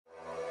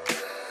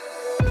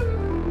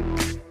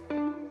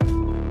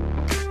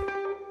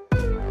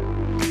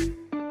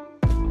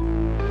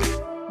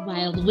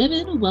wild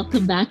women.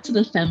 Welcome back to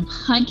the Femme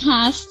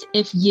Podcast.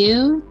 If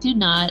you do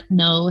not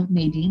know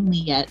Nadine Lee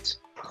yet,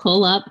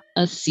 pull up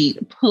a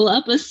seat. Pull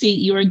up a seat.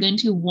 You are going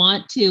to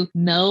want to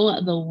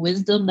know the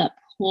wisdom that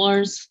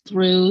pours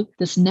through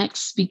this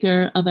next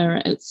speaker of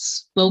our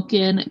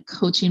outspoken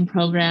coaching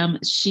program.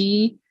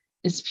 She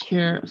is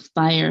pure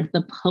fire.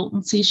 The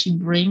potency she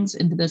brings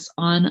into this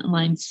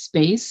online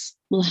space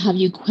will have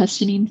you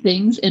questioning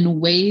things in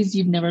ways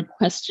you've never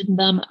questioned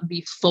them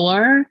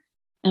before,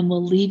 and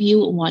will leave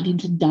you wanting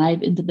to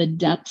dive into the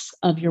depths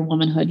of your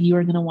womanhood. You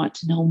are going to want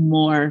to know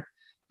more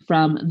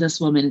from this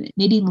woman.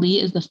 Nadine Lee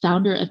is the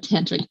founder of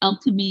Tantric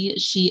Alchemy.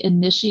 She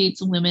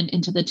initiates women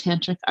into the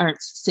tantric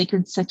arts,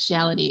 sacred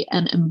sexuality,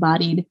 and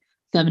embodied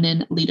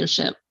feminine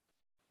leadership.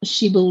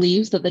 She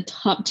believes that the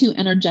top two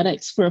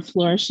energetics for a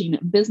flourishing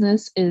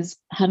business is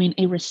having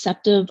a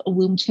receptive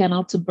womb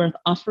channel to birth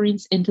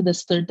offerings into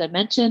this third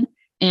dimension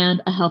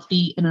and a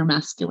healthy inner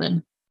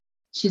masculine.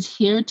 She's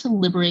here to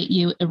liberate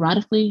you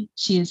erotically.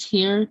 She is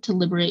here to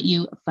liberate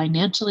you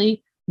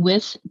financially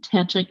with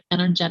tantric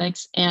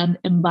energetics and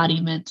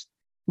embodiment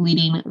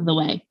leading the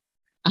way.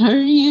 Are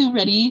you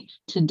ready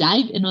to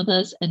dive in with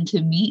us and to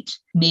meet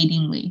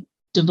Nadine Lee,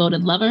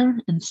 devoted lover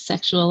and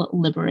sexual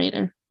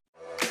liberator?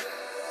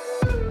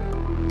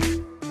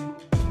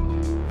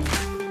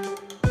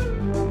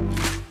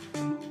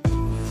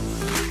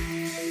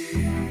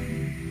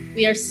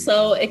 We are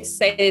so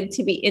excited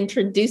to be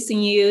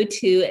introducing you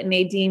to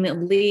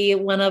Nadine Lee,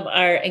 one of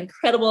our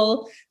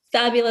incredible,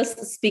 fabulous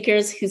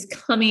speakers who's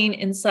coming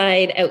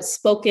inside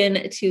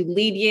Outspoken to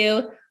lead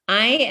you.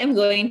 I am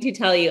going to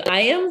tell you,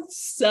 I am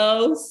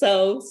so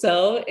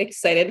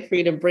excited for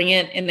you to bring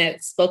it in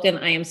Outspoken.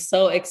 I am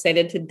so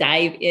excited to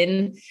dive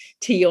in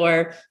to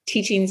your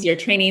teachings, your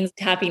trainings.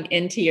 Tapping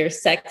into your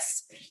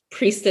sex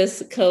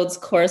priestess codes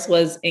course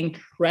was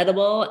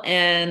incredible.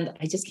 And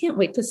I just can't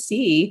wait to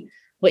see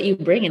what you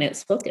bring in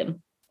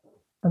Outspoken.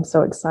 I'm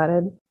so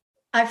excited.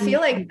 I feel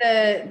like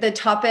the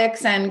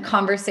topics and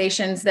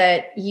conversations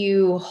that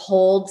you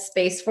hold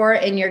space for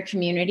in your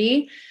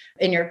community,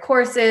 in your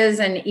courses,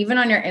 and even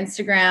on your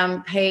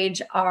Instagram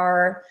page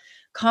are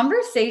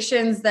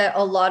conversations that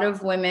a lot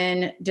of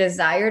women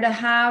desire to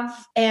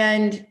have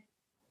and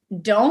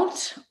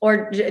don't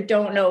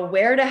know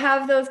where to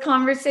have those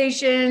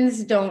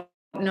conversations, don't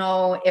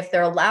know if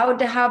they're allowed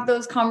to have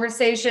those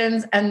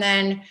conversations. And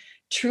then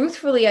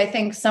truthfully, I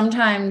think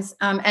sometimes,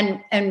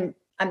 and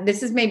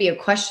this is maybe a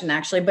question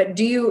actually, but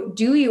do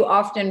you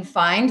often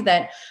find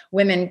that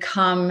women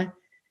come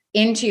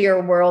into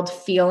your world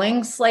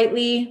feeling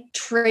slightly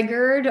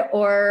triggered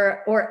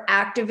or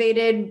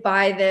activated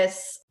by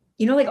this,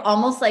 like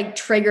almost like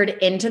triggered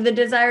into the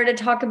desire to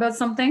talk about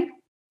something?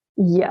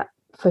 Yeah,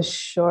 for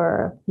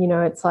sure.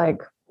 It's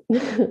like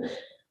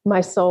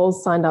my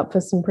soul's signed up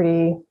for some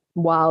pretty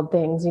wild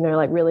things,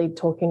 like really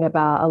talking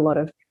about a lot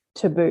of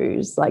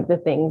taboos, like the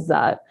things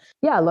that,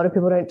 a lot of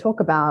people don't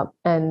talk about.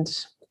 And,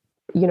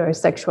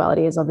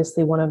 sexuality is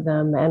obviously one of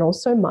them. And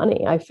also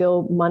money. I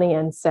feel money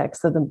and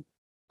sex are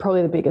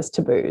probably the biggest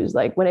taboos.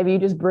 Like whenever you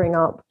just bring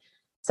up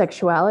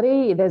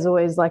sexuality, there's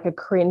always like a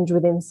cringe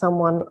within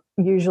someone,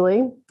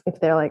 usually, if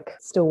they're like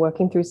still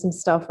working through some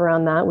stuff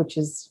around that, which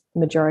is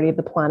majority of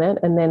the planet.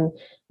 And then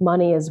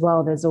money as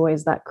well, there's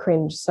always that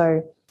cringe.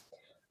 So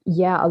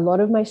a lot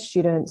of my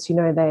students,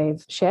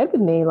 they've shared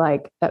with me,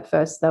 like at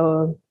first they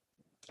were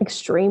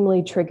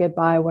extremely triggered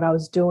by what I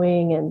was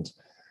doing, and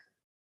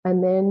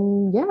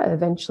then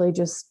eventually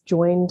just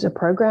joined a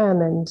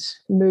program and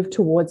moved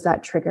towards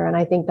that trigger. And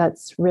I think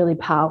that's really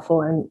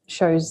powerful and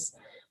shows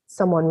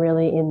someone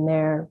really in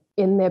their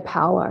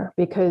power,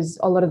 because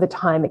a lot of the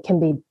time it can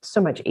be so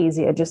much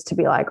easier just to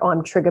be like, oh,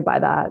 I'm triggered by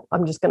that,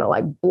 I'm just going to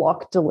like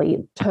block,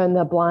 delete, turn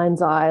the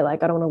blind's eye,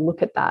 like I don't want to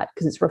look at that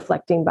because it's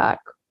reflecting back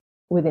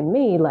within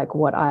me like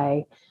what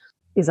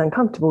is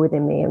uncomfortable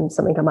within me and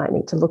something I might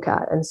need to look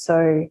at. And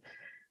so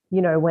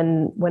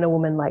when a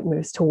woman like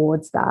moves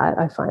towards that,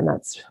 I find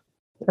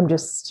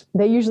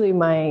they're usually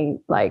my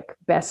like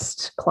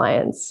best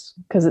clients,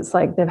 because it's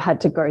like they've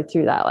had to go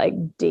through that like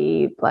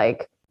deep,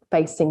 like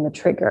facing the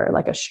trigger,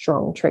 like a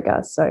strong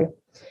trigger. So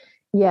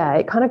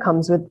it kind of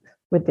comes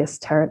with this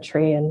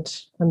territory, and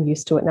I'm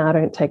used to it now. I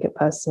don't take it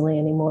personally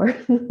anymore.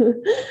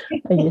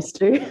 I used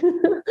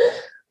to.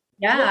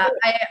 Yeah.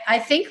 I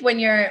think when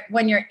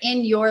you're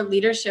in your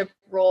leadership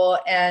role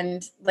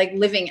and like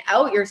living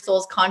out your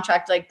soul's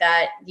contract like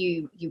that,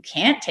 you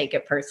can't take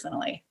it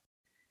personally.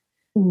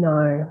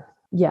 No.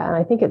 Yeah. And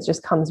I think it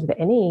just comes with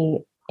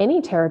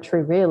any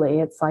territory, really.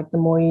 It's like the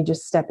more you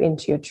just step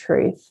into your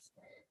truth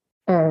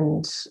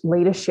and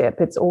leadership,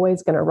 it's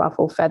always going to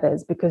ruffle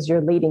feathers because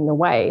you're leading the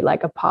way,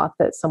 like a path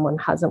that someone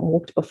hasn't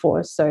walked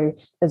before. So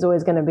there's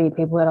always going to be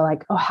people that are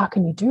like, oh, how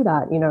can you do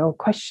that?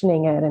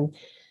 Questioning it. And,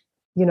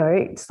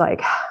 it's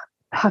like,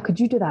 how could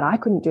you do that? I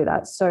couldn't do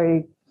that.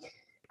 So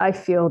I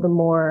feel the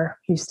more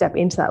you step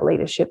into that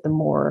leadership, the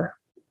more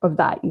of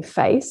that you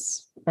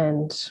face.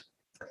 And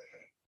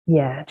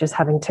just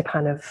having to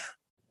kind of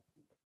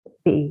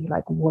be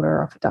like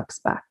water off a duck's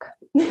back.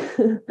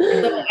 So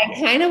I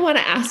kind of want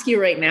to ask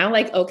you right now,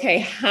 like, okay,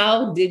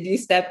 how did you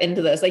step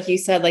into this? Like you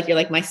said, like, you're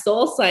like, my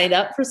soul signed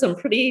up for some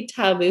pretty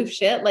taboo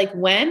shit. Like,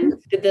 when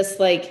did this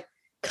like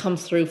come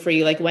through for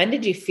you? Like, when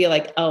did you feel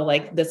like, oh,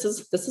 like this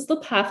is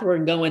the path we're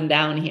going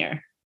down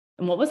here?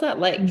 And what was that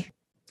like?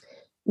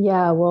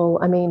 Yeah, well,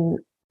 I mean,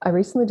 I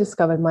recently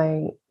discovered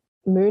my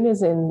moon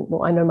is in,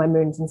 well, I know my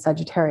moon's in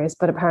Sagittarius,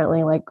 but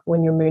apparently, like,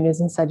 when your moon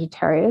is in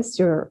Sagittarius,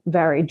 you're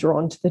very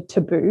drawn to the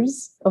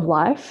taboos of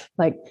life,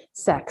 like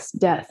sex,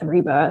 death,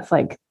 rebirth,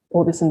 like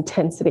all this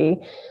intensity.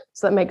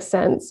 So that makes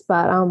sense.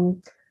 But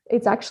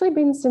it's actually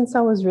been since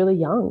I was really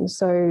young.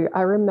 So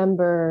I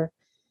remember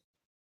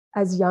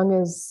as young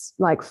as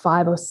like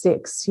 5 or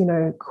 6, you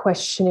know,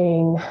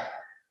 questioning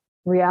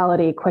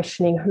reality,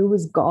 questioning who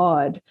was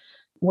God,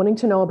 wanting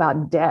to know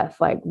about death,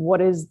 like what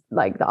is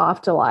like the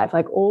afterlife,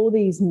 like all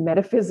these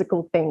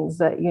metaphysical things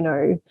that, you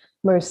know,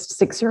 most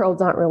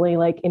 6-year-olds aren't really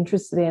like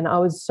interested in. I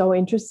was so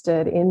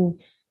interested in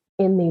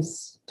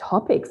these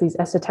topics, these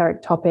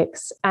esoteric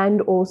topics,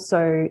 and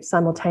also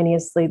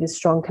simultaneously this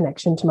strong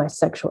connection to my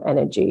sexual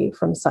energy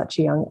from such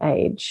a young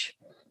age.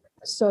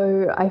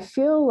 So I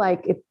feel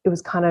like it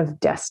was kind of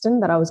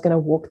destined that I was going to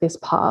walk this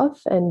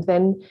path. And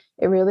then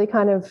it really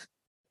kind of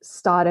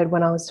started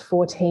when I was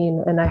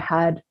 14 and I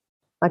had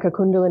like a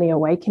Kundalini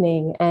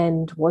awakening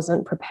and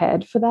wasn't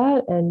prepared for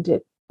that. And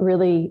it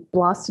really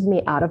blasted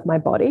me out of my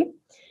body.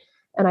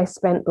 And I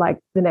spent like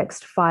the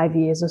next 5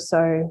 years or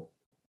so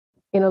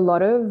in a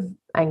lot of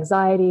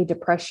anxiety,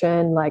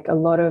 depression, like a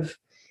lot of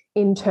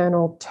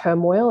internal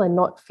turmoil and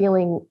not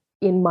feeling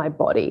in my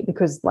body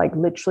because like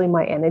literally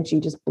my energy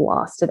just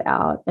blasted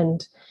out.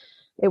 And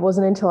it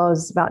wasn't until I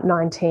was about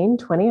 19,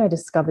 20, I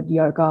discovered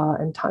yoga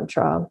and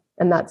tantra.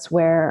 And that's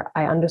where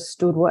I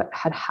understood what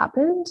had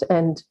happened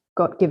and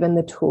got given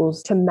the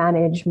tools to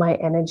manage my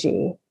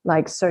energy,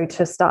 like so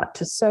to start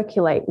to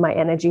circulate my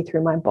energy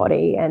through my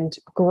body and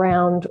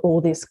ground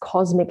all this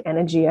cosmic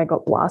energy I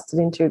got blasted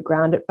into,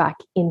 ground it back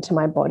into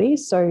my body.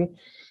 So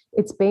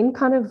it's been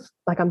kind of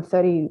like, I'm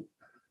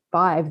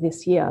 35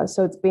 this year.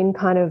 So it's been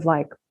kind of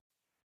like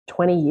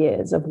 20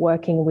 years of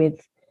working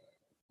with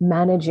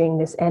managing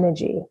this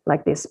energy,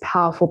 like this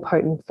powerful,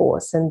 potent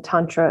force. And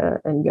Tantra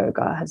and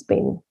yoga has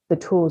been the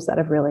tools that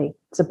have really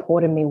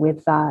supported me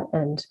with that.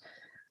 And,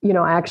 you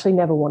know, I actually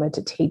never wanted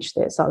to teach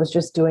this. I was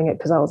just doing it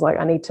because I was like,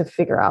 I need to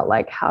figure out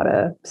like how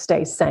to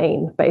stay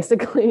sane,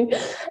 basically.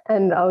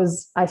 And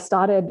I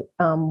started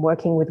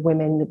working with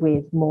women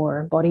with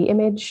more body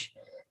image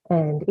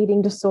and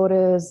eating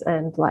disorders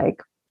and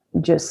like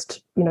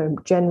just, you know,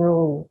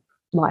 general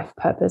life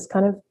purpose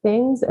kind of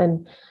things.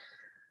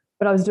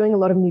 But I was doing a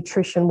lot of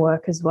nutrition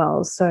work as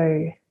well.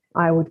 So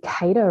I would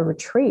cater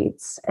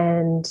retreats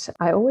and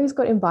I always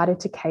got invited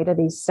to cater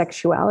these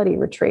sexuality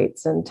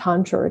retreats and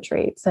tantra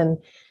retreats. And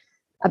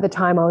at the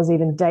time I was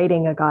even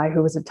dating a guy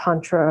who was a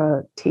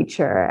tantra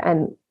teacher,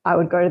 and I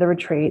would go to the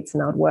retreats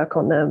and I would work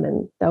on them.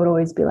 And they would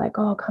always be like,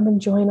 oh, come and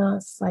join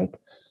us like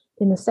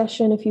in the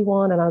session if you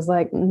want. And I was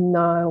like,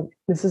 no,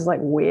 this is like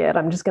weird.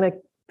 I'm just going to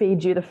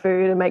feed you the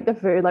food and make the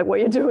food. Like what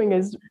you're doing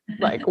is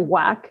like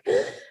whack.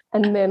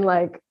 And then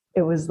like,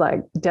 it was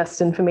like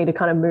destined for me to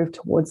kind of move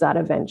towards that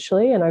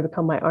eventually and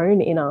overcome my own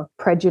inner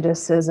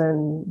prejudices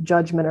and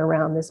judgment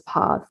around this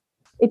path.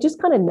 It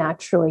just kind of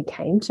naturally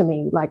came to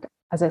me. Like,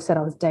 as I said,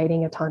 I was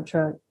dating a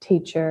tantra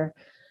teacher.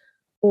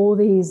 All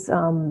these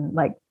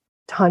like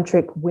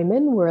tantric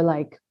women were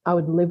like, I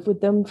would live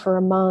with them for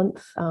a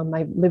month.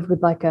 I lived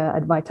with like a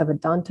Advaita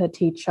Vedanta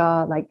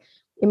teacher. Like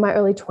in my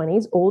early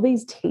 20s, all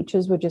these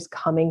teachers were just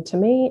coming to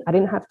me. I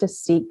didn't have to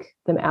seek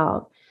them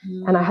out.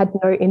 And I had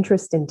no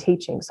interest in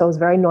teaching. So I was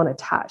very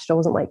non-attached. I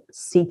wasn't like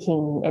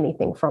seeking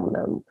anything from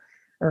them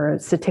or a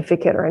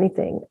certificate or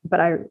anything. But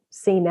I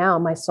see now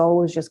my soul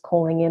was just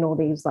calling in all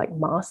these like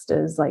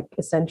masters, like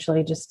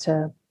essentially just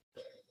to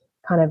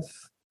kind of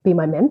be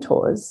my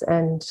mentors.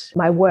 And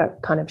my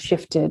work kind of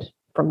shifted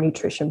from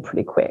nutrition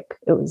pretty quick.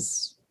 It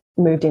was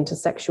moved into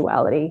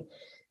sexuality,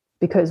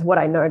 because what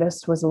I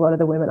noticed was a lot of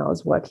the women I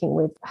was working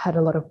with had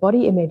a lot of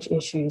body image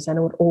issues, and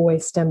it would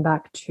always stem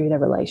back to their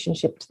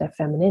relationship to their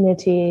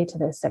femininity, to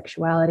their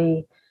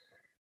sexuality.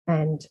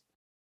 And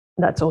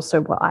that's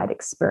also what I'd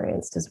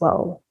experienced as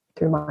well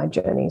through my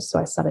journey. So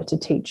I started to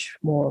teach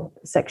more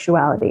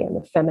sexuality and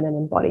the feminine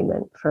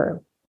embodiment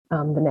for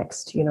the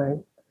next, you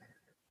know,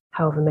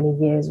 however many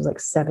years, it was like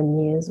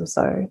 7 years or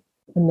so.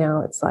 And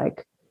now it's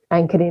like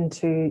anchored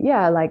into,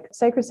 yeah, like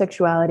sacred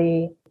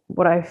sexuality.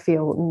 What I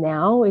feel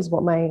now is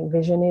what my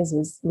vision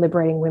is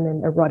liberating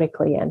women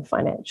erotically and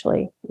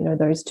financially. You know,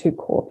 those two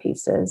core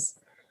pieces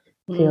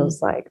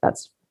feels like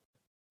that's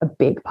a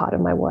big part of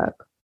my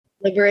work.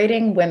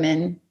 Liberating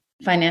women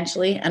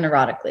financially and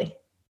erotically.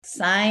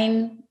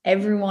 Sign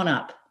everyone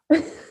up.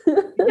 You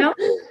know,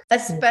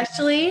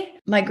 especially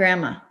my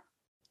grandma.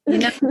 You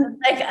know,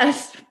 like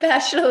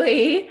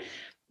especially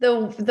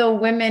the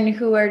women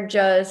who are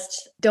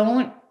just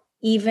don't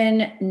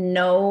even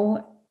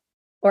know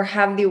or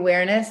have the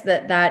awareness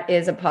that that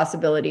is a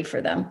possibility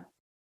for them.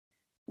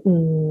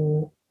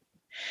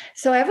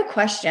 So I have a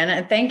question,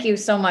 and thank you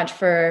so much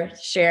for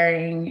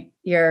sharing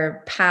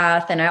your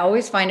path. And I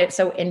always find it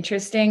so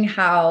interesting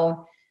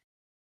how,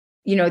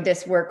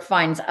 this work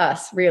finds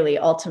us really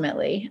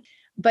ultimately.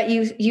 But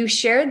you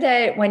shared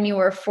that when you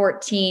were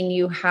 14,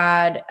 you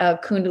had a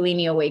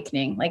Kundalini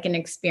awakening, like an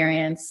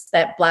experience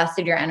that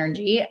blasted your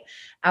energy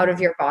out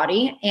of your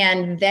body.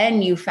 And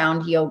then you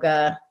found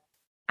yoga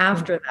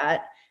after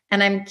that.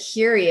 And I'm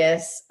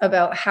curious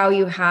about how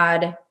you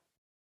had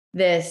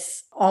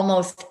this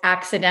almost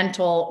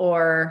accidental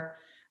or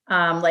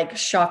like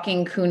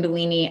shocking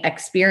Kundalini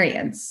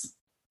experience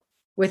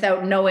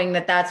without knowing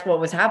that that's what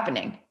was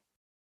happening.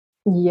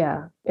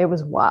 Yeah, it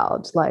was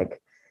wild.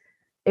 Like,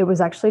 it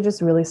was actually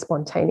just really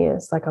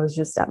spontaneous. Like, I was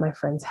just at my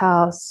friend's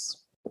house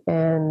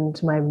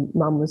and my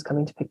mum was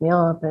coming to pick me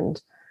up,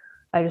 and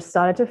I just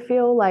started to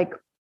feel like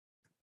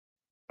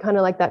kind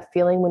of like that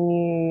feeling when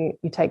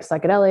you take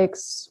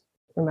psychedelics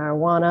or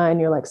marijuana and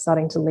you're like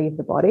starting to leave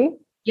the body.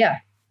 Yeah.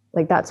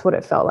 Like, that's what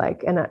it felt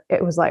like. And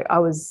it was like I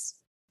was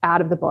out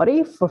of the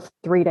body for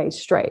 3 days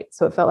straight.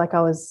 So it felt like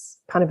I was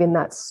kind of in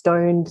that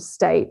stoned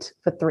state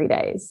for 3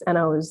 days and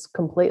I was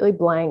completely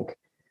blank.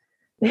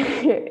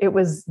 It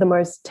was the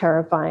most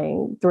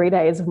terrifying 3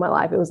 days of my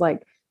life. It was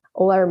like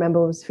all I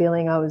remember was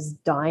feeling I was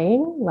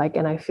dying. Like,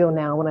 and I feel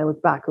now when I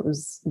look back, it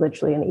was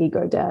literally an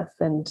ego death.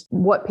 And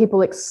what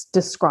people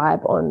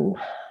describe on,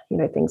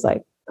 things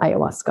like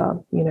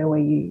ayahuasca, where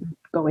you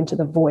go into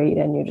the void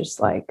and you're just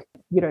like,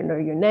 you don't know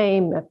your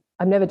name.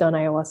 I've never done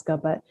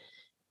ayahuasca, but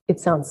it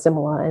sounds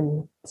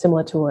similar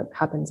to what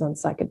happens on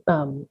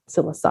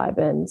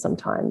psilocybin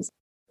sometimes.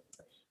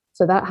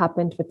 So that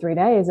happened for 3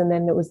 days. And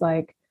then it was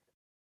like,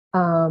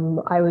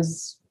 I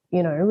was,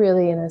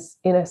 really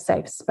in a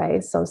safe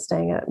space. I was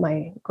staying at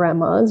my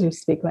grandma's. You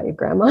speak about your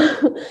grandma.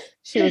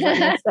 She was like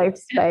my safe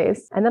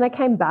space. And then I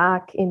came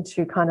back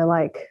into kind of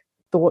like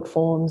thought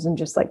forms and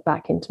just like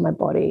back into my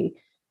body.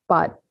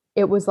 But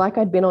it was like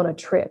I'd been on a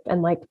trip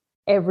and like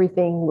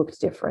everything looked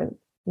different,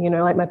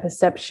 like my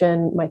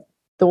perception, my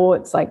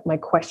thoughts, like my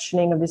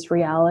questioning of this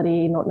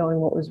reality, not knowing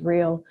what was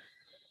real.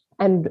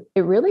 And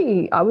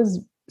I was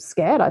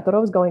scared. I thought I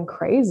was going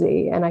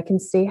crazy. And I can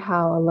see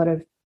how a lot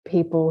of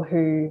people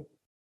who,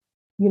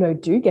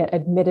 do get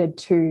admitted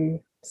to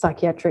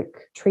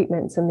psychiatric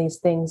treatments and these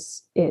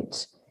things,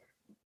 it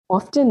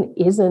often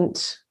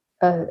isn't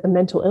a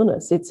mental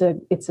illness. It's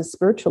a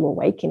spiritual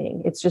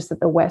awakening. It's just that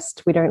the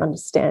West, we don't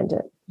understand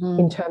it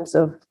in terms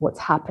of what's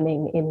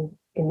happening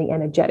in the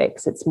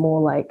energetics. It's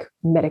more like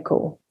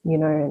medical,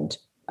 and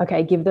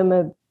okay, give them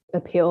a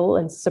pill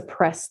and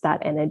suppress that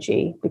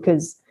energy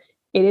because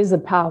it is a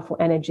powerful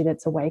energy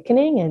that's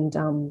awakening.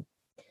 And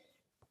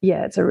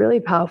it's a really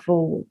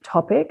powerful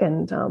topic.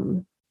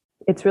 And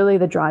it's really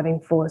the driving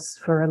force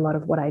for a lot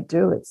of what I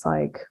do. It's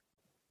like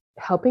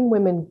helping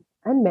women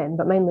and men,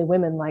 but mainly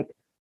women, like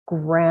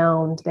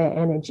ground their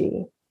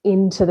energy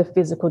into the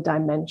physical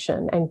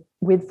dimension. And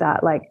with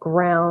that, like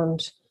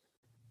ground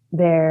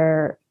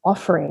their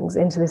offerings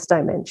into this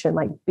dimension,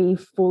 like be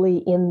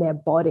fully in their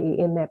body,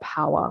 in their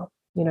power,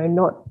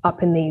 not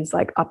up in these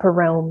like upper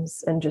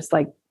realms and just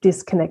like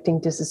disconnecting,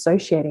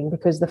 disassociating,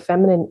 because the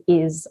feminine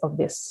is of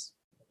this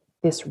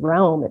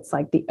realm. It's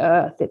like the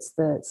earth, it's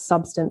the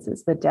substance,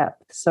 it's the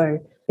depth. So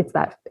it's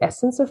that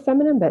essence of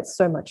feminine, but it's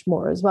so much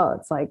more as well.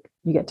 It's like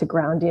you get to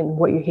ground in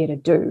what you're here to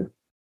do,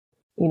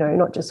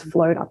 not just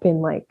float up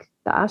in like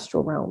the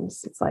astral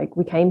realms. It's like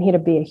we came here to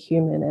be a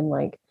human and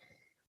like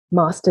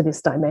master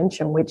this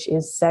dimension, which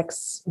is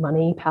sex,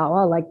 money,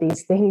 power, like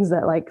these things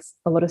that like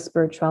a lot of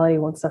spirituality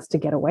wants us to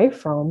get away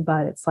from.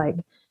 But it's like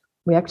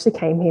we actually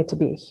came here to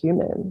be a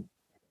human,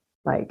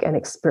 like, and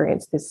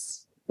experience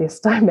this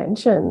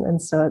dimension.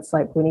 And so it's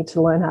like we need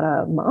to learn how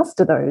to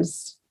master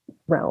those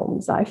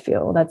realms. I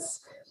feel that's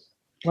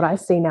what I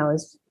see now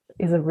is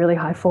a really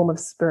high form of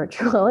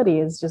spirituality,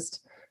 is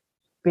just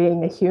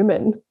being a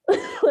human,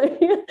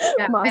 like,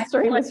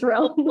 mastering this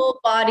realm.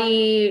 Full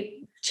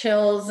body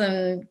chills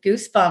and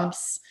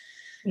goosebumps.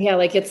 Yeah,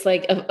 like it's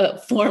like a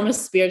form of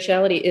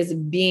spirituality is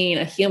being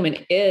a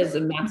human, is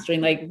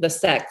mastering like the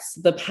sex,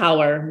 the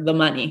power, the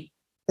money.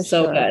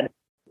 So good.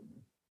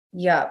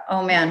 Yeah.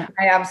 Oh man,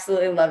 I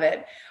absolutely love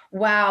it.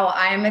 Wow.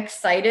 I'm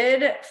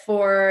excited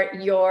for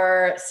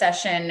your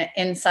session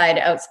inside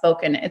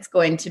Outspoken. It's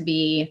going to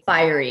be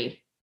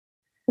fiery.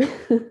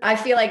 I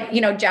feel like,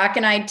 Jack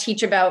and I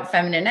teach about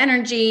feminine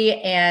energy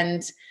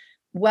and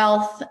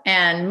wealth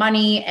and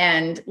money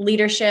and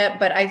leadership,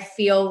 but I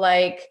feel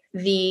like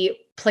the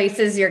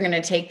places you're going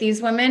to take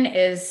these women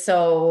is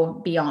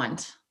so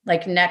beyond,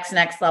 like next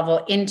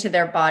level into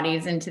their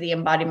bodies, into the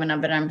embodiment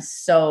of it. I'm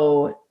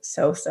so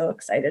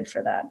excited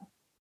for that.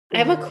 I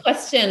have a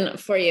question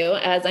for you,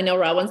 as I know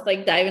Rob wants to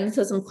like dive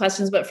into some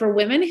questions, but for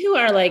women who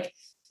are like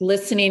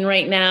listening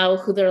right now,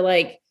 who they're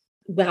like,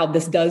 wow,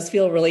 this does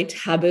feel really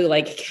taboo.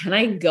 Like, can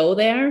I go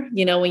there?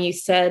 When you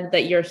said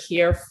that you're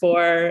here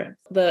for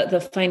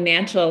the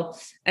financial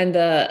and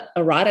the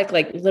erotic,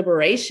 like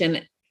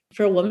liberation,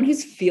 for a woman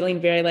who's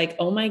feeling very like,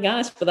 oh my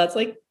gosh, but that's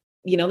like,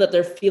 that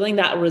they're feeling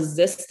that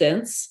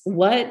resistance.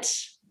 What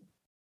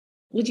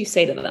would you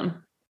say to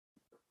them?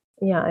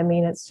 Yeah, I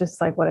mean, it's just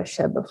like what I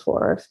shared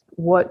before. If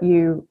what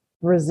you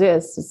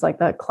resist, it's like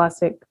that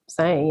classic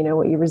saying, you know,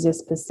 what you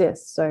resist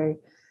persists. So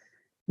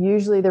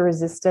usually the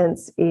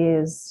resistance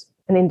is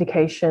an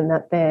indication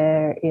that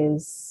there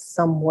is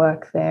some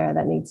work there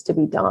that needs to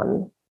be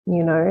done,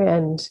 you know,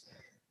 and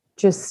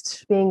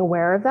just being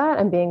aware of that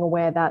and being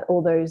aware that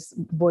all those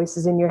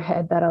voices in your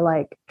head that are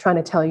like trying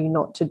to tell you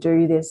not to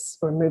do this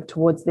or move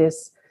towards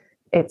this,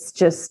 it's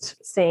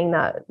just seeing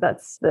that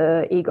that's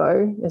the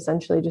ego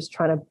essentially just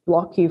trying to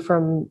block you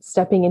from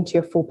stepping into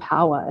your full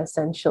power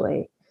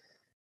essentially,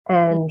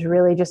 and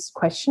really just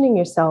questioning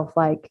yourself,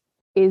 like,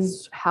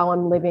 is how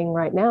I'm living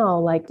right now,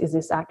 like, is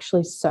this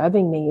actually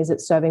serving me? Is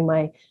it serving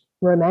my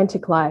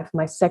romantic life,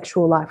 my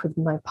sexual life with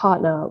my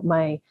partner,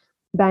 my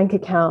bank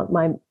account,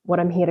 my what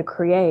I'm here to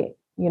create,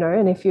 you know?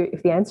 And if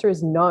the answer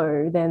is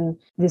no, then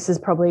this is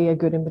probably a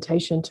good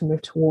invitation to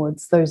move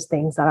towards those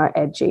things that are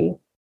edgy.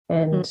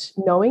 And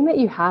knowing that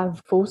you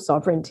have full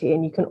sovereignty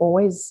and you can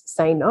always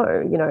say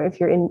no, you know, if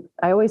you're in,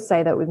 I always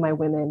say that with my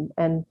women,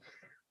 and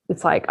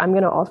it's like, I'm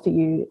going to offer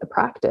you a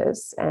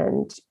practice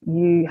and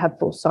you have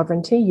full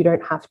sovereignty. You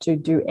don't have to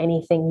do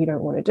anything you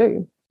don't want to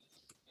do.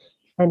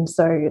 And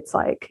so it's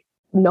like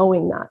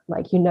knowing that,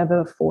 like, you're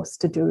never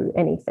forced to do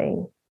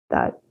anything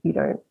that you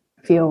don't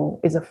feel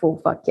is a full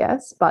fuck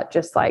yes, but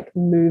just like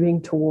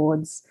moving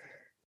towards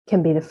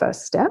can be the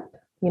first step,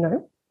 you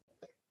know?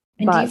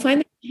 And do you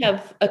find that you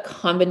have a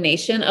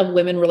combination of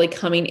women really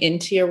coming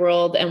into your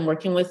world and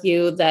working with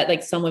you, that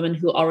like some women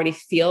who already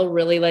feel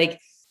really like,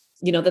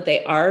 you know, that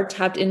they are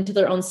tapped into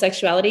their own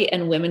sexuality,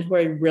 and women who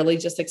are really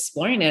just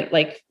exploring it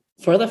like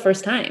for the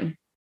first time?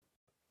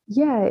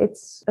 Yeah,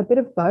 it's a bit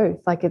of both.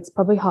 Like, it's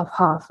probably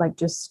half, like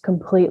just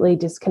completely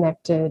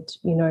disconnected,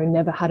 you know,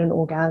 never had an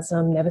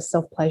orgasm, never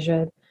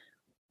self-pleasured.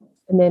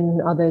 And then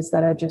others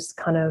that are just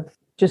kind of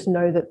just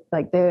know that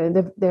like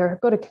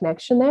they've got a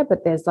connection there,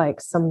 but there's like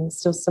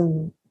still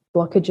some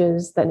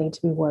blockages that need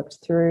to be worked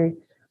through.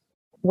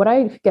 What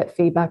I get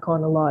feedback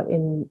on a lot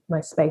in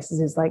my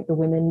spaces is like the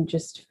women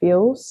just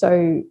feel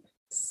so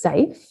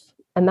safe.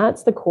 And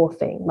that's the core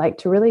thing. Like,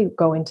 to really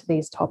go into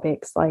these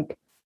topics, like,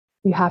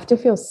 you have to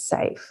feel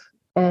safe.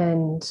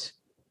 And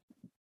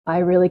I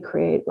really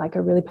create like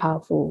a really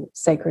powerful,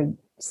 sacred,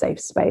 safe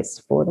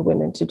space for the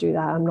women to do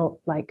that. I'm not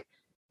like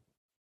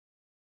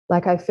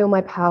I feel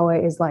my power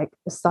is like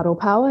a subtle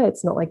power.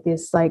 It's not like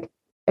this like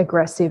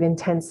aggressive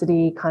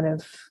intensity kind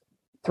of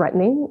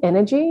threatening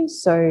energy.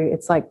 So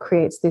it's like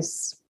creates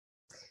this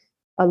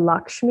a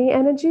Lakshmi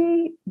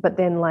energy, but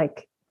then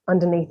like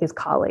underneath is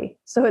Kali.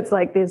 So it's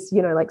like this,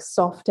 you know, like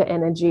softer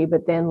energy,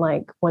 but then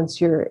like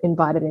once you're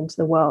invited into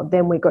the world,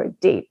 then we go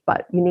deep,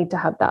 but you need to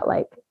have that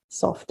like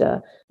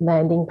softer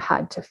landing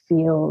pad to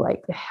feel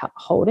like the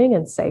holding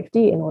and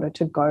safety in order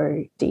to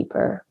go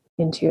deeper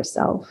into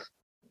yourself.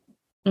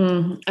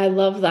 I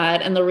love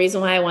that. And the reason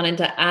why I wanted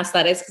to ask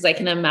that is because I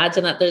can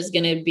imagine that there's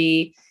going to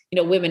be,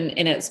 you know, women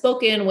in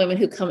outspoken, women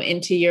who come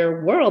into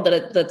your world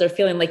that they're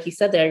feeling like you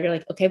said there, you're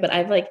like, okay, but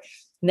I've like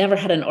never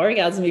had an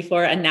orgasm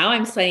before. And now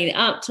I'm signing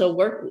up to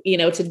work, you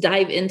know, to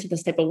dive into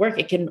this type of work.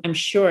 It can, I'm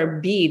sure,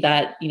 be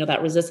that, you know,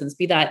 that resistance,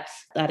 be that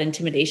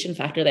intimidation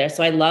factor there.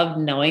 So I love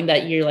knowing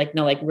that you're like,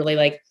 no, like really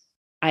like,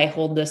 I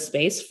hold this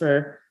space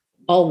for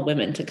all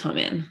women to come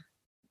in.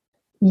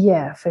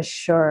 Yeah, for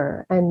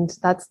sure. And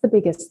that's the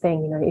biggest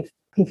thing, you know,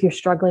 if you're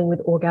struggling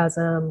with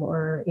orgasm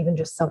or even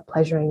just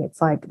self-pleasuring,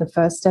 it's like the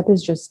first step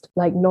is just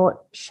like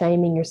not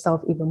shaming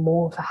yourself even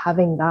more for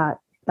having that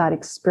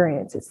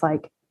experience. It's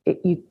like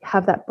you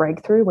have that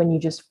breakthrough when you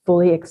just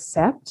fully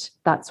accept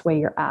that's where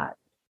you're at.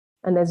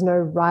 And there's no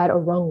right or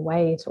wrong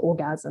way to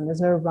orgasm.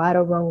 There's no right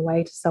or wrong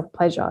way to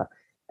self-pleasure.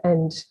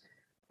 And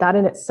that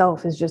in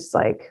itself is just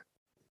like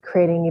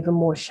creating even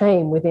more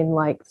shame within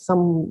like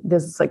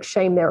there's like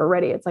shame there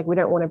already. It's like we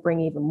don't want to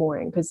bring even more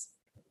in, because,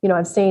 you know,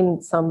 I've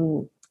seen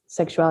some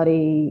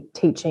sexuality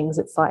teachings,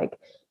 it's like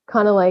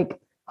kind of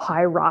like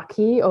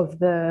hierarchy of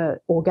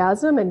the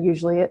orgasm, and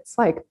usually it's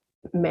like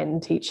men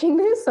teaching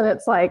this, and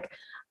it's like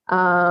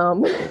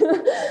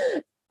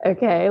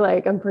okay,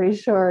 like I'm pretty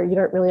sure you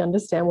don't really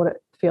understand what it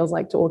feels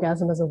like to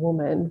orgasm as a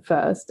woman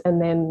first, and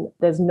then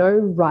there's no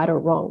right or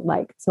wrong.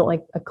 Like, it's not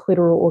like a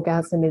clitoral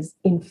orgasm is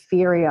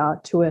inferior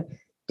to a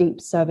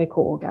deep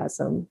cervical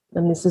orgasm.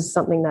 And this is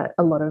something that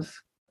a lot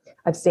of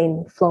I've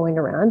seen flowing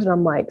around, and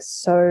I'm like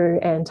so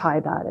anti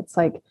that. It's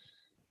like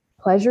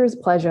pleasure is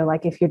pleasure.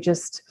 Like, if you're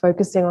just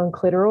focusing on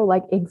clitoral,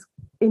 like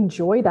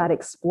enjoy that,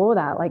 explore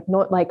that, like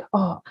not like,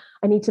 oh,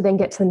 I need to then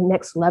get to the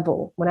next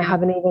level when I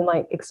haven't even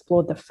like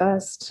explored the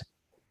first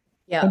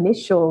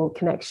initial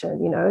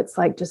connection. You know, it's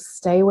like just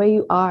stay where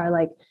you are,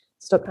 like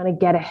stop trying to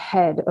get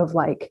ahead of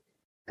like,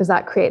 because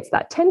that creates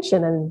that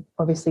tension, and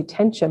obviously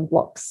tension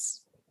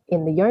blocks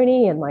in the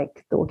yoni and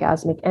like the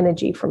orgasmic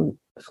energy from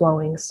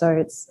flowing. So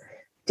it's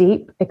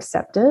deep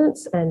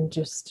acceptance and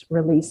just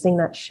releasing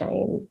that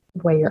shame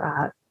where you're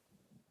at.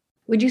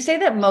 Would you say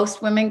that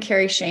most women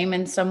carry shame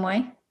in some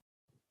way?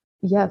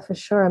 Yeah, for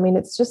sure. I mean,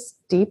 it's just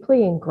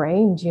deeply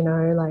ingrained, you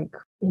know, like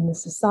in the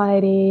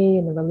society,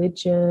 in the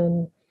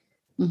religion,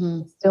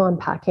 still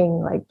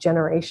unpacking like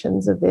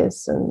generations of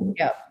this. And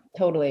yeah,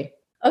 totally.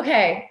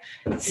 Okay.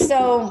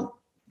 So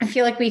I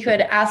feel like we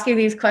could ask you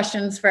these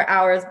questions for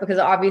hours because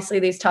obviously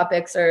these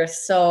topics are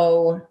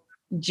so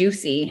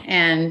juicy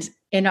and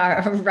in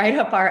our right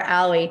up our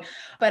alley.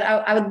 But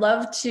I would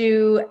love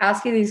to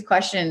ask you these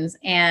questions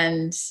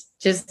and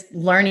just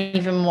learn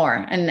even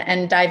more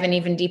and dive in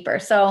even deeper.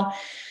 So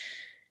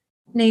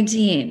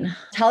Nadine,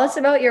 tell us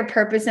about your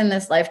purpose in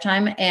this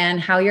lifetime and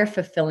how you're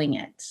fulfilling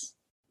it.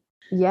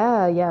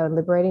 Yeah,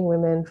 liberating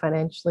women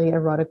financially,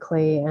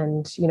 erotically,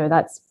 and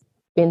that's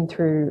been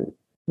through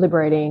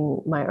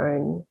liberating my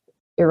own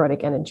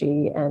erotic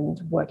energy and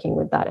working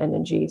with that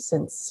energy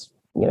since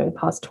the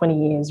past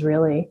 20 years,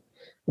 really,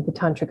 with the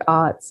tantric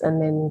arts,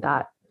 and then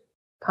that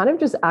kind of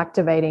just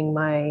activating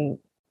my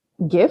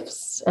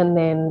gifts. And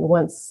then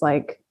once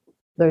like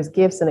those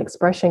gifts and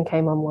expression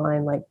came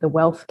online, like the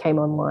wealth came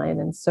online,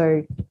 and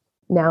so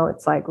now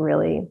it's like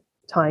really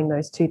tying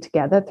those two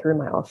together through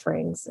my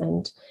offerings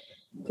and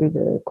through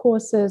the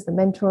courses, the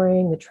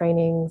mentoring, the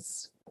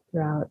trainings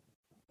throughout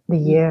the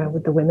year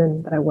with the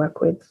women that I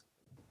work with.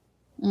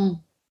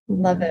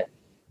 Love it.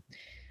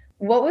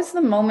 What was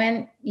the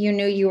moment you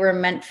knew you were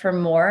meant for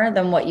more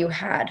than what you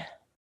had?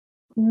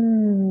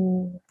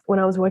 When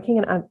I was working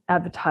in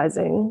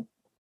advertising,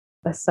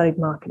 I studied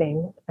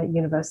marketing at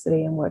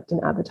university and worked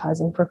in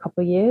advertising for a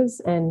couple of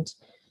years. And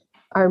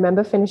I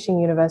remember finishing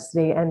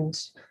university and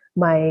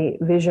my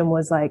vision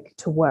was like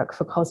to work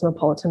for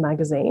Cosmopolitan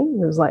magazine.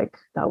 It was like,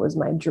 that was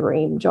my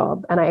dream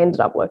job. And I ended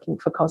up working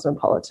for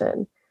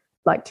Cosmopolitan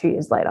like 2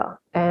 years later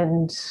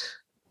and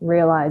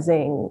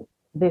realizing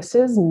this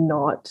is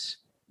not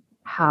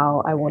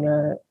how I want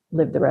to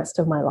live the rest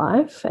of my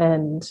life.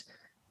 And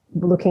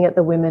looking at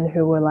the women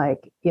who were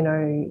like,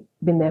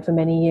 been there for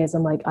many years,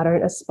 I'm like, I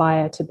don't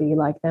aspire to be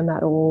like them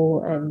at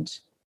all. And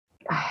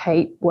I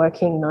hate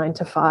working 9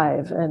 to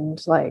 5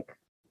 and like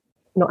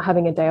not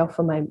having a day off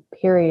for my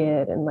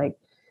period and like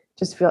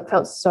just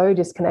felt so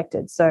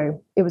disconnected.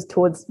 So it was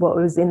towards what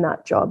was in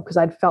that job because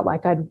I'd felt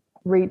like I'd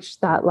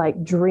reached that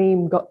like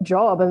dream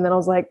job. And then I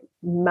was like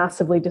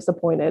massively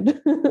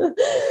disappointed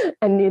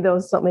and knew there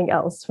was something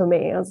else for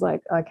me. I was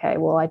like, okay,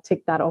 well, I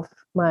ticked that off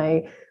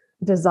my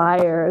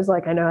desires.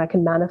 Like, I know I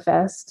can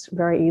manifest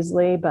very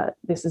easily, but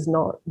this is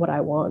not what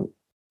I want.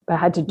 But I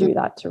had to do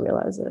that to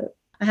realize it.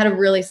 I had a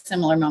really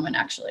similar moment,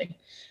 actually.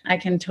 I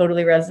can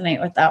totally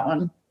resonate with that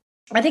one.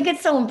 I think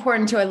it's so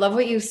important too. I love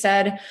what you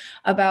said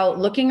about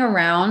looking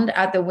around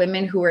at the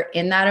women who were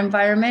in that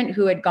environment,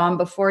 who had gone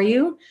before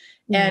you,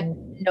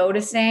 and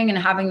noticing and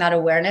having that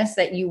awareness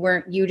that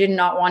you did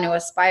not want to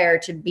aspire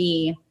to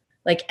be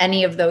like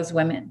any of those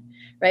women.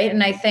 Right.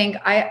 And I think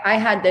I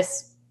had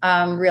this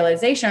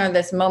realization or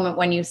this moment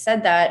when you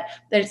said that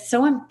it's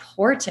so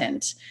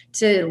important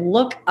to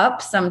look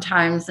up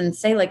sometimes and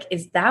say, like,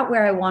 is that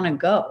where I want to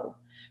go?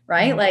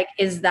 Right. Like,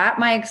 is that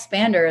my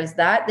expander? Is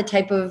that the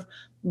type of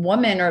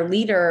woman or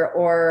leader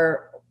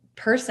or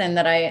person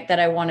that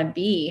I want to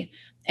be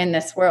in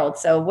this world?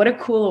 So what a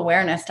cool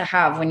awareness to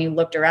have when you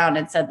looked around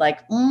and said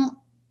like,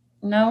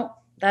 no,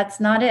 that's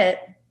not it.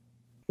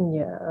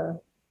 Yeah.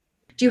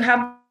 Do you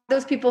have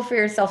those people for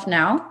yourself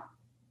now?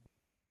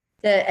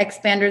 The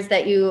expanders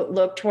that you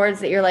look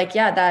towards that you're like,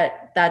 yeah,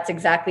 that's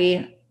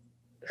exactly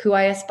who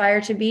I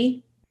aspire to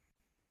be?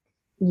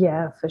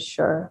 Yeah, for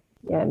sure.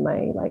 Yeah,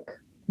 my like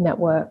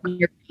network.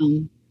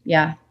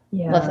 Yeah.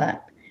 Love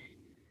that.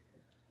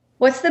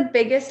 What's the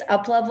biggest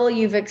up level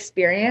you've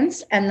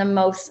experienced and the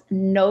most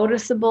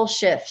noticeable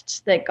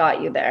shift that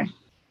got you there?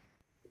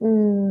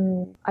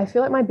 I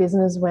feel like my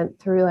business went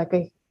through like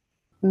a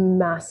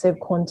massive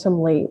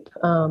quantum leap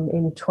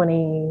in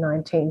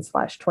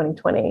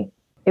 2019/2020.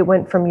 It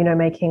went from,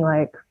 making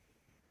like,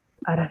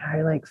 I don't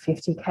know, like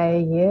 50K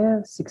a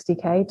year,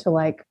 60K to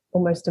like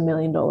almost $1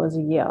 million a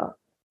year.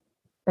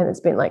 And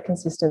it's been like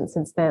consistent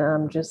since then.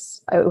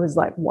 It was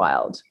like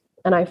wild.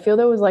 And I feel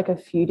there was like a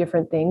few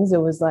different things.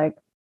 It was like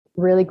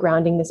really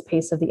grounding this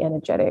piece of the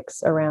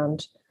energetics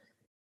around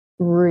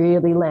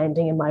really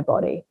landing in my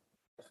body,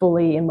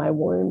 fully in my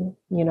womb,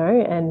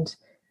 and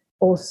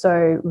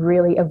also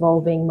really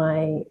evolving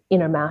my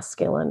inner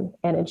masculine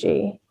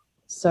energy.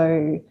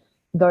 So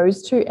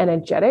those two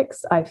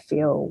energetics, I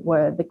feel,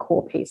 were the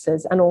core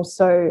pieces. And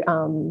also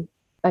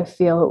I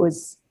feel it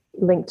was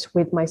linked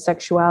with my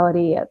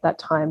sexuality at that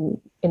time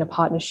in a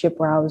partnership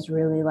where I was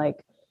really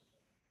like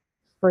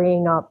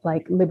freeing up,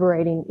 like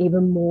liberating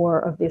even more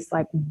of this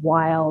like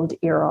wild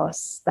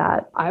eros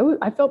that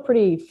I felt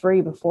pretty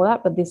free before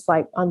that, but this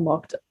like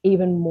unlocked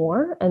even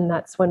more. And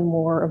that's when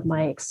more of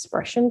my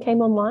expression came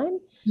online.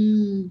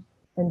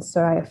 And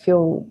so I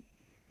feel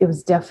it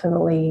was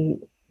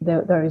definitely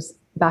those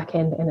back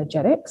end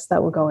energetics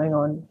that were going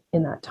on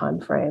in that time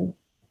frame.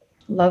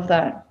 Love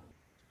that.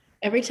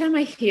 Every time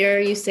I hear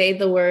you say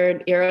the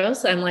word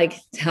eros, I'm like,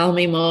 tell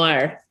me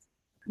more.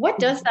 What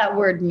does that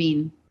word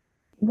mean?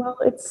 Well,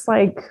 it's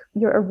like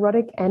your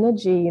erotic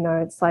energy,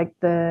 it's like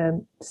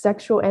the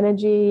sexual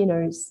energy,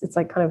 it's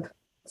like kind of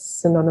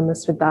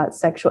synonymous with that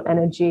sexual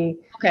energy.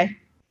 Okay.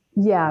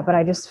 Yeah, but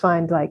I just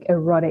find like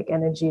erotic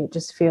energy, it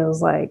just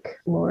feels like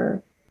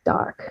more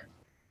dark.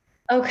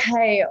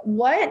 Okay.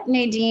 What,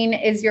 Nadine,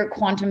 is your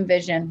quantum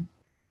vision?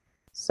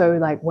 So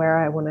like where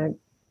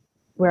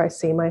I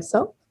see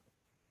myself.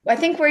 I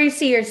think where you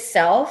see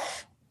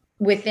yourself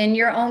within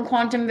your own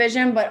quantum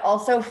vision, but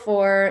also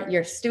for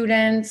your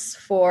students,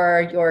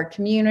 for your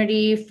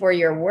community, for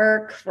your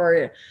work,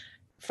 for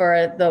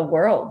the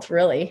world,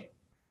 really.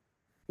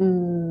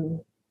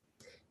 Mm,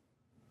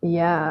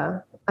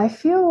 yeah. I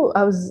feel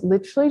I was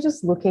literally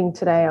just looking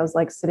today. I was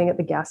like sitting at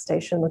the gas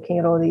station looking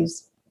at all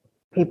these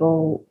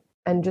people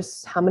and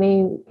just how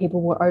many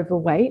people were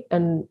overweight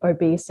and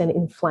obese and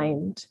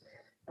inflamed.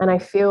 And I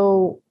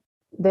feel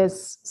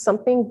there's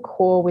something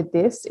core with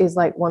this is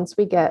like once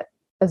we get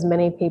as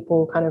many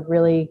people kind of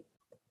really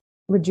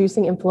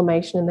reducing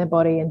inflammation in their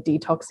body and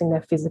detoxing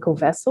their physical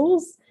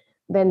vessels,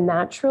 then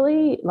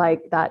naturally,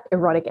 like that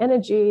erotic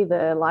energy,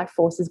 the life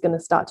force is going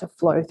to start to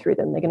flow through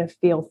them. They're going to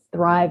feel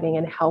thriving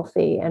and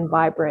healthy and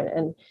vibrant,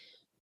 and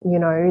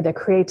their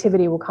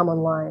creativity will come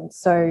online.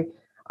 So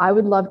I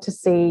would love to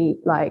see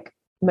like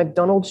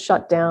McDonald's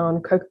shut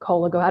down,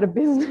 Coca-Cola go out of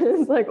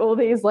business, like all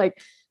these like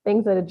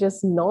things that are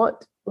just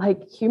not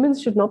like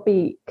humans should not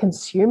be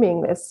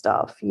consuming this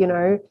stuff,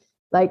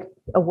 like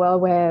a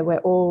world where we're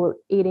all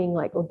eating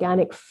like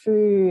organic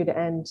food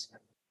and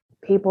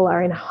people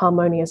are in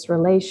harmonious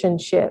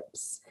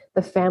relationships.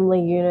 The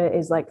family unit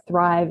is like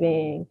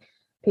thriving.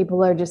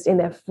 People are just in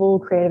their full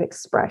creative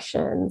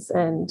expressions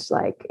and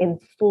like in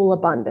full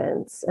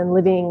abundance and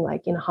living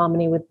like in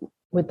harmony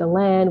with the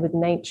land, with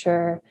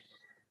nature,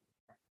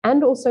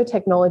 and also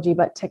technology.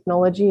 But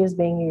technology is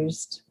being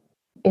used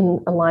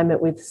in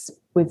alignment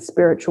with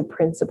spiritual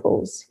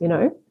principles.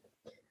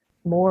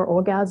 More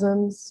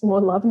orgasms,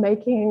 more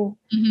lovemaking.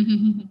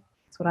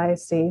 That's what I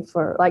see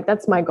for like,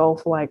 that's my goal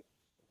for like,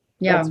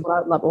 that's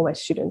what I'd love all my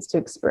students to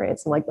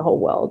experience and like the whole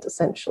world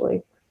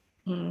essentially.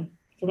 For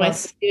my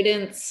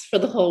students, for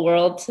the whole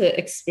world to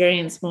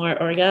experience more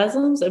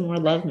orgasms and more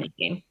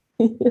lovemaking.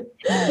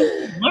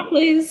 More,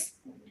 please.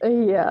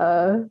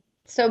 Yeah.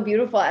 So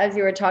beautiful. As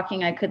you were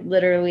talking, I could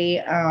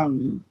literally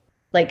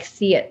like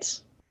see it.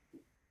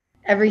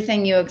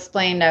 Everything you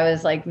explained, I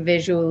was like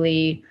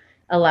visually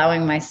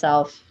allowing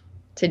myself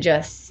to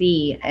just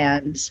see.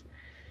 And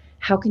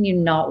how can you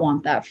not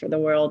want that for the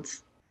world?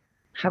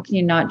 How can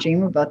you not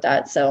dream about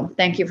that? So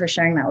thank you for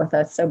sharing that with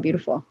us. So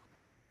beautiful.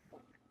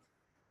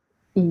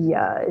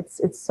 Yeah,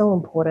 it's so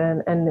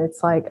important. And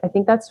it's like, I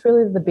think that's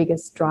really the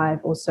biggest drive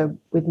also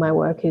with my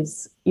work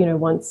is,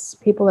 once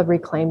people have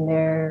reclaimed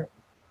their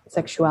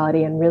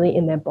sexuality and really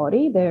in their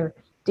body, they're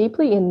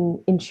deeply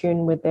in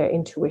tune with their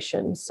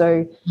intuition.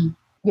 So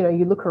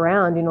you look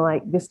around,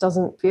 like this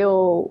doesn't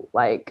feel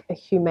like a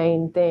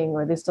humane thing,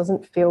 or this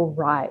doesn't feel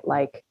right,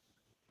 like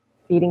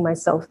feeding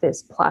myself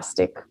this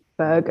plastic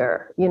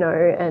burger,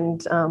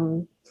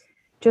 and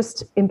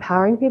just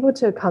empowering people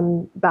to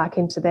come back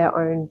into their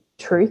own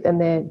truth and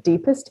their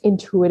deepest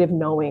intuitive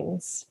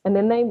knowings. And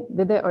then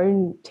they're their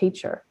own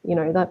teacher,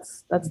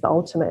 that's the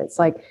ultimate. It's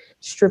like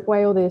strip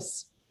away all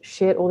this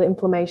shit, all the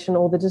inflammation,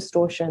 all the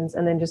distortions,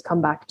 and then just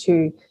come back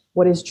to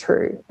what is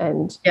true.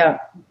 And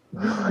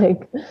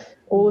like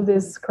all of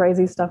this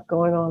crazy stuff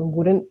going on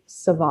wouldn't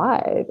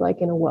survive like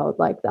in a world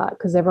like that,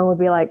 because everyone would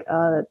be like,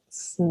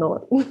 it's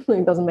not,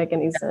 it doesn't make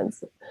any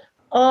sense.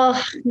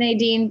 Oh,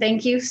 Nadine,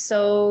 thank you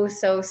so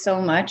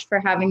much for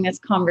having this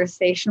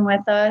conversation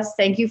with us.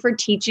 Thank you for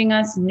teaching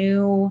us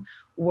new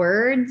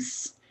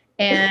words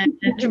and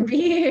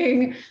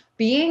being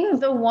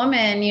the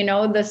woman,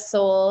 the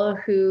soul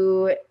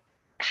who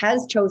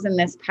has chosen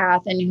this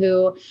path and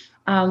who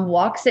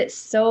walks it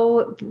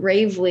so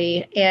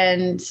bravely.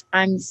 And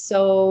I'm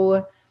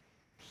so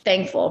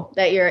thankful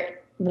that you're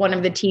one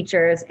of the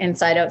teachers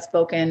inside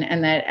Outspoken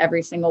and that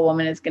every single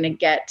woman is going to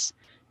get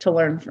to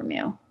learn from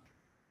you.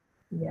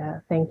 Yeah,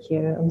 thank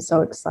you. I'm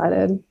so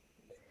excited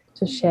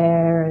to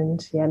share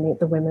and meet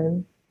the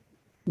women.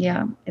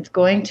 Yeah, it's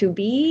going to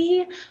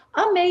be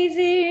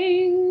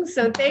amazing.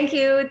 So thank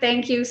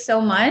you so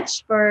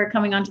much for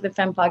coming onto the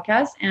Femme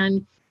Podcast,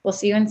 and we'll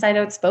see you inside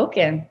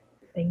Outspoken.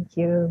 Thank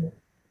you.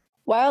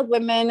 Wild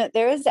women,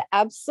 there is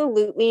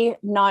absolutely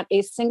not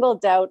a single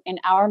doubt in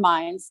our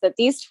minds that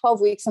these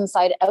 12 weeks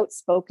inside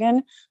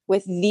Outspoken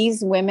with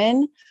these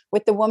women,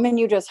 with the woman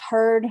you just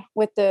heard,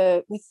 with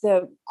the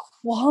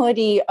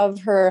quality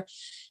of her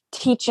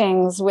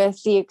teachings,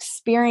 with the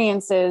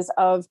experiences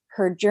of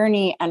her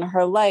journey and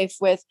her life,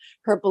 with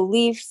her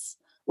beliefs,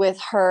 with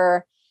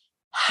her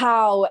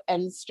how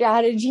and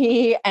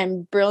strategy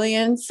and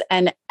brilliance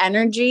and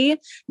energy,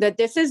 that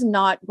this is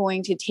not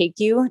going to take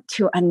you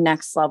to a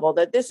next level,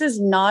 that this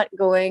is not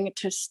going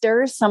to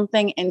stir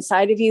something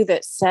inside of you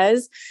that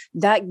says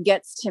that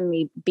gets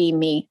to be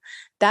me,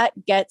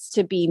 that gets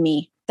to be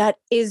me, that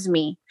is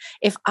me.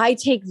 If I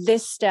take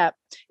this step,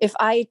 if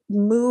I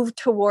move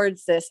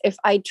towards this, if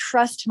I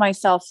trust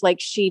myself like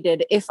she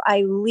did, if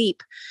I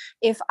leap,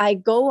 if I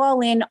go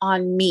all in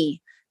on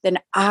me, then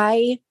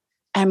I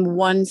am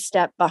one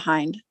step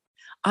behind.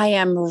 I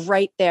am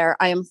right there.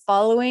 I am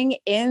following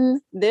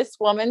in this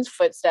woman's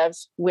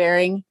footsteps,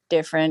 wearing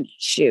different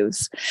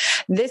shoes.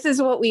 This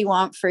is what we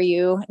want for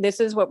you. This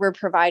is what we're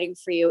providing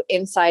for you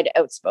inside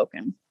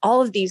Outspoken.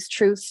 All of these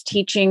truths,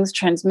 teachings,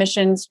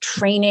 transmissions,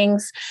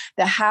 trainings,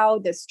 the how,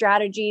 the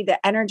strategy,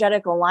 the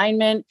energetic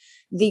alignment,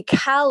 the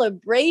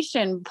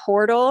calibration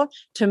portal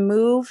to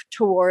move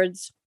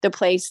towards the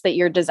place that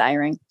you're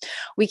desiring.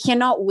 We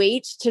cannot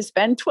wait to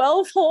spend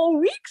 12 whole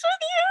weeks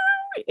with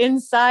you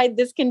inside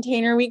this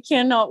container. We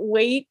cannot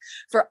wait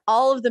for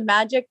all of the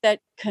magic that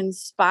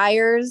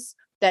conspires,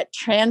 that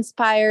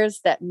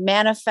transpires, that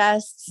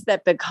manifests,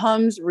 that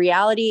becomes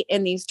reality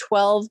in these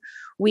 12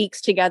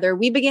 weeks together.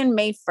 We begin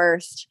May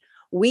 1st.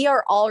 We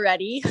are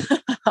already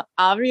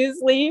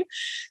obviously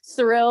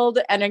thrilled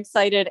and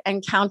excited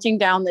and counting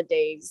down the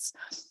days.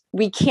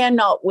 We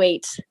cannot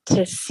wait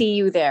to see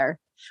you there.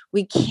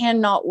 We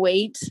cannot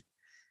wait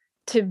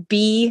to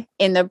be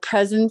in the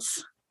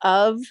presence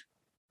of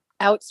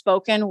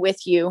Outspoken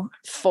with you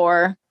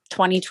for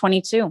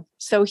 2022.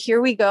 So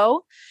here we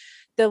go.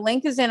 The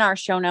link is in our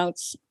show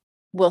notes.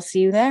 We'll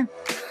see you there.